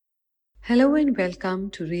Hello and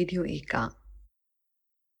welcome to Radio Eka.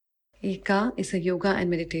 Eka is a yoga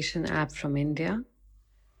and meditation app from India.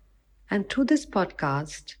 And through this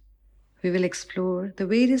podcast, we will explore the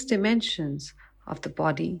various dimensions of the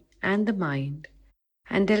body and the mind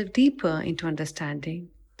and delve deeper into understanding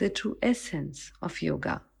the true essence of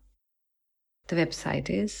yoga. The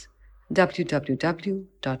website is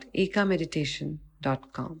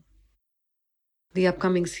www.ekameditation.com. The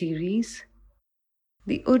upcoming series,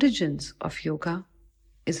 The Origins of Yoga,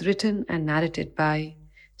 is written and narrated by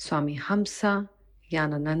Swami Hamsa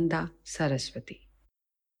Yanananda Saraswati.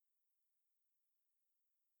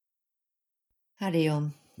 Hari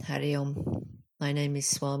Om, Hari Om. My name is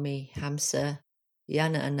Swami Hamsa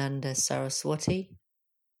Yanananda Saraswati.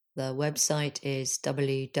 The website is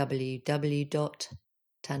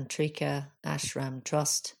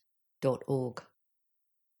www.tantrikaashramtrust.org.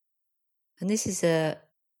 And this is a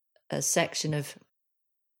section of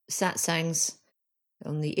satsangs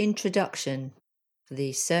on the introduction for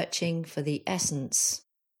the searching for the essence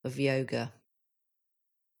of yoga.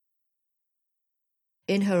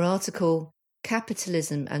 In her article,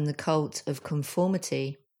 Capitalism and the Cult of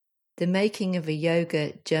Conformity, the Making of a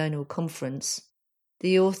Yoga Journal Conference,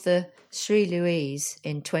 the author Sri Louise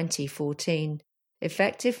in 2014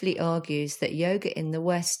 effectively argues that yoga in the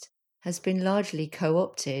West has been largely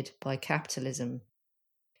co-opted by capitalism.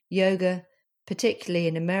 Yoga, particularly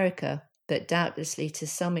in America, but doubtlessly to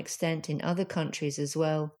some extent in other countries as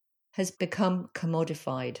well, has become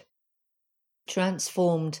commodified,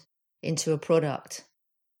 transformed into a product,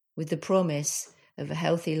 with the promise of a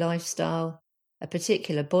healthy lifestyle, a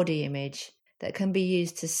particular body image that can be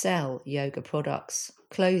used to sell yoga products,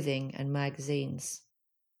 clothing and magazines.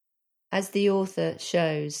 As the author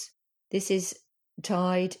shows, this is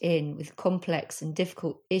tied in with complex and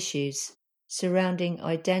difficult issues surrounding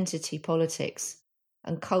identity politics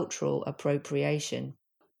and cultural appropriation.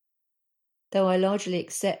 Though I largely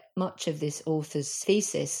accept much of this author's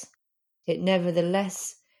thesis, it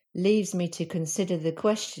nevertheless leaves me to consider the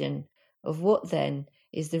question of what then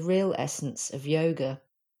is the real essence of yoga,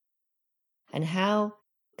 and how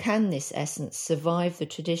can this essence survive the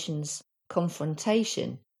tradition's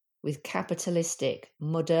confrontation with capitalistic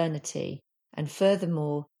modernity, and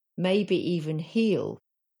furthermore maybe even heal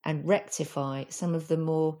and rectify some of the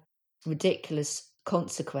more ridiculous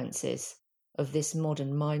consequences of this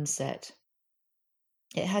modern mindset.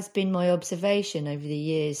 It has been my observation over the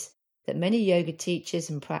years that many yoga teachers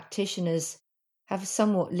and practitioners have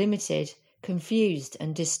somewhat limited, confused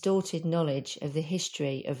and distorted knowledge of the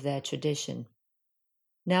history of their tradition.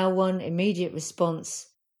 Now, one immediate response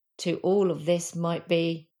to all of this might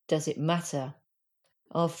be, does it matter?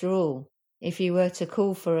 After all, if you were to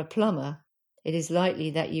call for a plumber, it is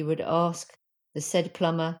likely that you would ask the said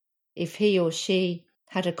plumber if he or she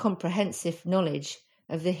had a comprehensive knowledge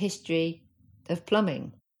of the history of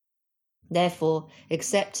plumbing, therefore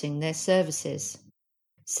accepting their services.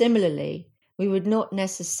 Similarly, we would not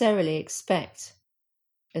necessarily expect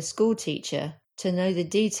a school teacher to know the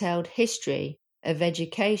detailed history of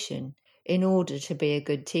education in order to be a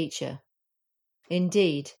good teacher.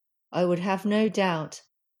 Indeed, I would have no doubt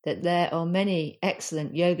that there are many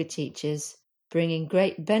excellent yoga teachers bringing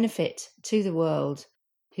great benefit to the world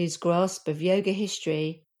whose grasp of yoga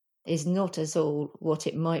history is not at all what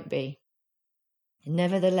it might be.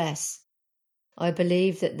 Nevertheless, I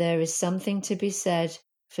believe that there is something to be said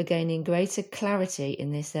for gaining greater clarity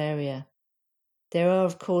in this area. There are,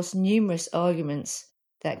 of course, numerous arguments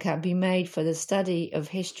that can be made for the study of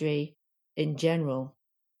history in general.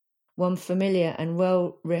 One familiar and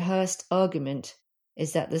well-rehearsed argument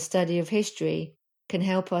is that the study of history can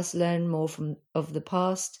help us learn more of the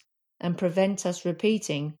past and prevent us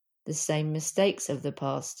repeating the same mistakes of the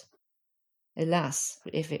past. Alas,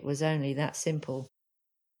 if it was only that simple.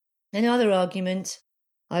 Another argument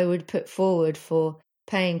I would put forward for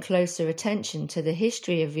paying closer attention to the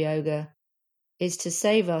history of yoga is to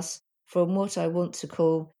save us from what I want to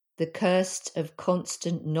call the curse of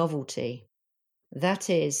constant novelty. That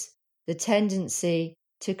is, the tendency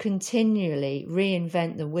to continually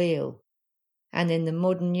reinvent the wheel, and in the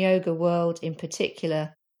modern yoga world in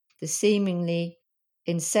particular, the seemingly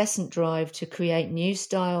incessant drive to create new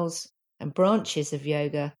styles and branches of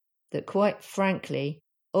yoga that, quite frankly,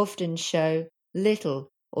 often show little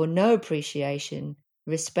or no appreciation,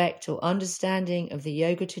 respect or understanding of the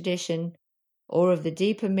yoga tradition or of the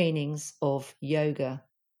deeper meanings of yoga.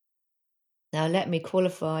 Now let me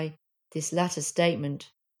qualify this latter statement.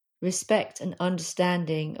 Respect and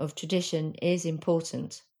understanding of tradition is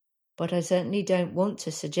important, but I certainly don't want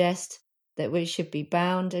to suggest that we should be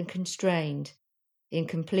bound and constrained in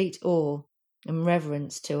complete awe and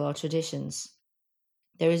reverence to our traditions.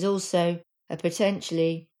 There is also a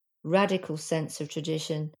potentially radical sense of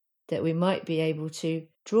tradition that we might be able to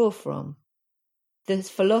draw from. The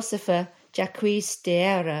philosopher Jacques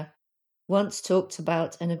Derrida once talked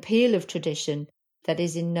about an appeal of tradition that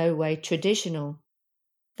is in no way traditional.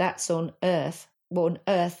 That's on earth. What on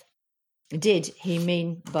earth did he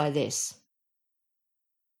mean by this?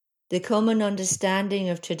 The common understanding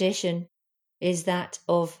of tradition is that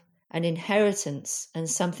of an inheritance and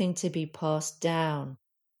something to be passed down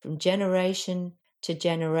from generation to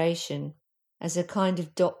generation as a kind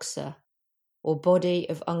of doxa, or body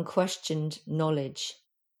of unquestioned knowledge,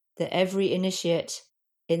 that every initiate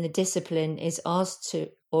in the discipline is asked to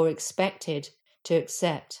or expected to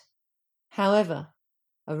accept. However,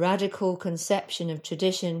 a radical conception of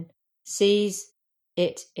tradition sees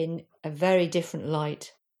it in a very different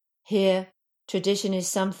light. Here, tradition is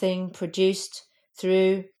something produced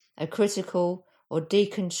through a critical or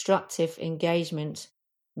deconstructive engagement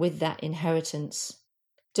with that inheritance.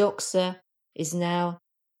 Doxa is now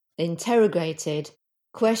interrogated,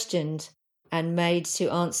 questioned, and made to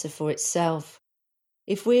answer for itself.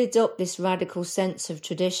 If we adopt this radical sense of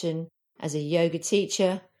tradition as a yoga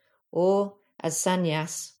teacher or as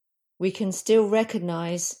sannyas, we can still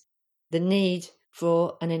recognize the need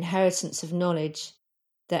for an inheritance of knowledge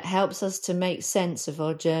that helps us to make sense of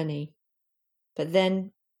our journey. But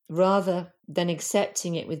then, rather than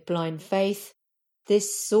accepting it with blind faith,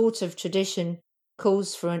 this sort of tradition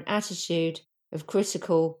calls for an attitude of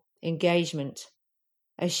critical engagement,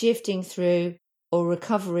 a shifting through or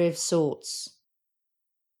recovery of sorts.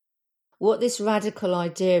 What this radical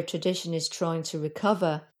idea of tradition is trying to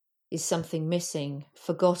recover is something missing,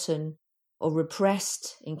 forgotten, or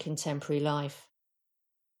repressed in contemporary life.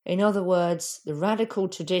 In other words, the radical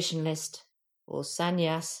traditionalist, or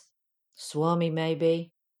sannyas, Swami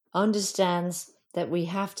maybe, understands that we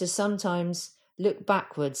have to sometimes look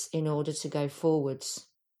backwards in order to go forwards.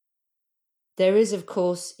 There is, of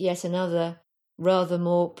course, yet another, rather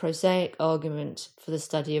more prosaic argument for the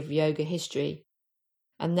study of yoga history,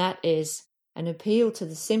 and that is an appeal to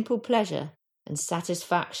the simple pleasure and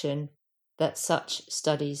satisfaction that such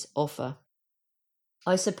studies offer.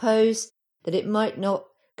 I suppose that it might not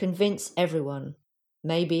convince everyone.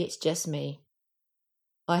 Maybe it's just me.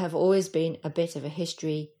 I have always been a bit of a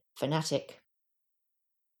history fanatic.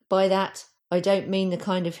 By that, I don't mean the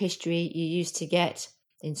kind of history you used to get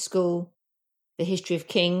in school, the history of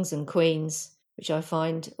kings and queens, which I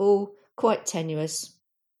find all quite tenuous.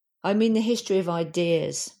 I mean the history of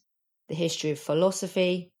ideas, the history of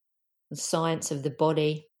philosophy, and science of the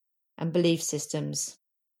body, and belief systems,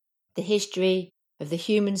 the history of the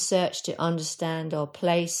human search to understand our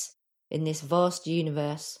place in this vast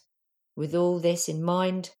universe. With all this in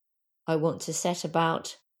mind, I want to set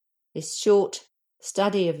about this short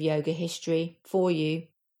study of yoga history for you.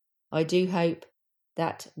 I do hope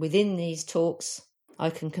that within these talks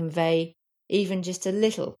I can convey even just a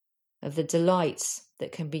little of the delights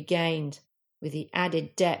that can be gained with the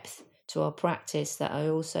added depth to our practice that I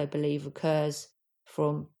also believe occurs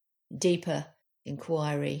from deeper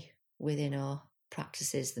inquiry within our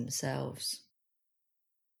practices themselves.